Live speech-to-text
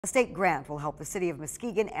A state grant will help the city of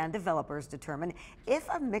Muskegon and developers determine if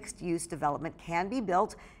a mixed-use development can be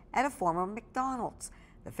built at a former McDonald's.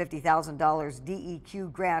 The $50,000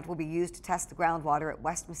 DEQ grant will be used to test the groundwater at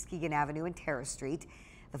West Muskegon Avenue and Terrace Street.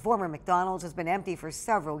 The former McDonald's has been empty for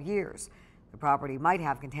several years. The property might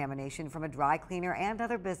have contamination from a dry cleaner and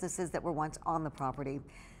other businesses that were once on the property.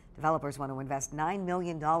 Developers want to invest $9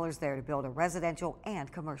 million there to build a residential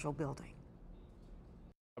and commercial building.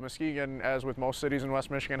 Muskegon, as with most cities in West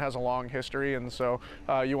Michigan, has a long history, and so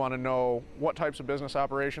you want to know what types of business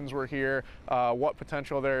operations were here, what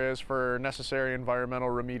potential there is for necessary environmental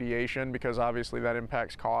remediation, because obviously that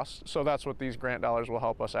impacts costs. So that's what these grant dollars will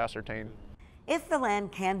help us ascertain. If the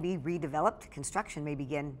land can be redeveloped, construction may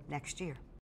begin next year.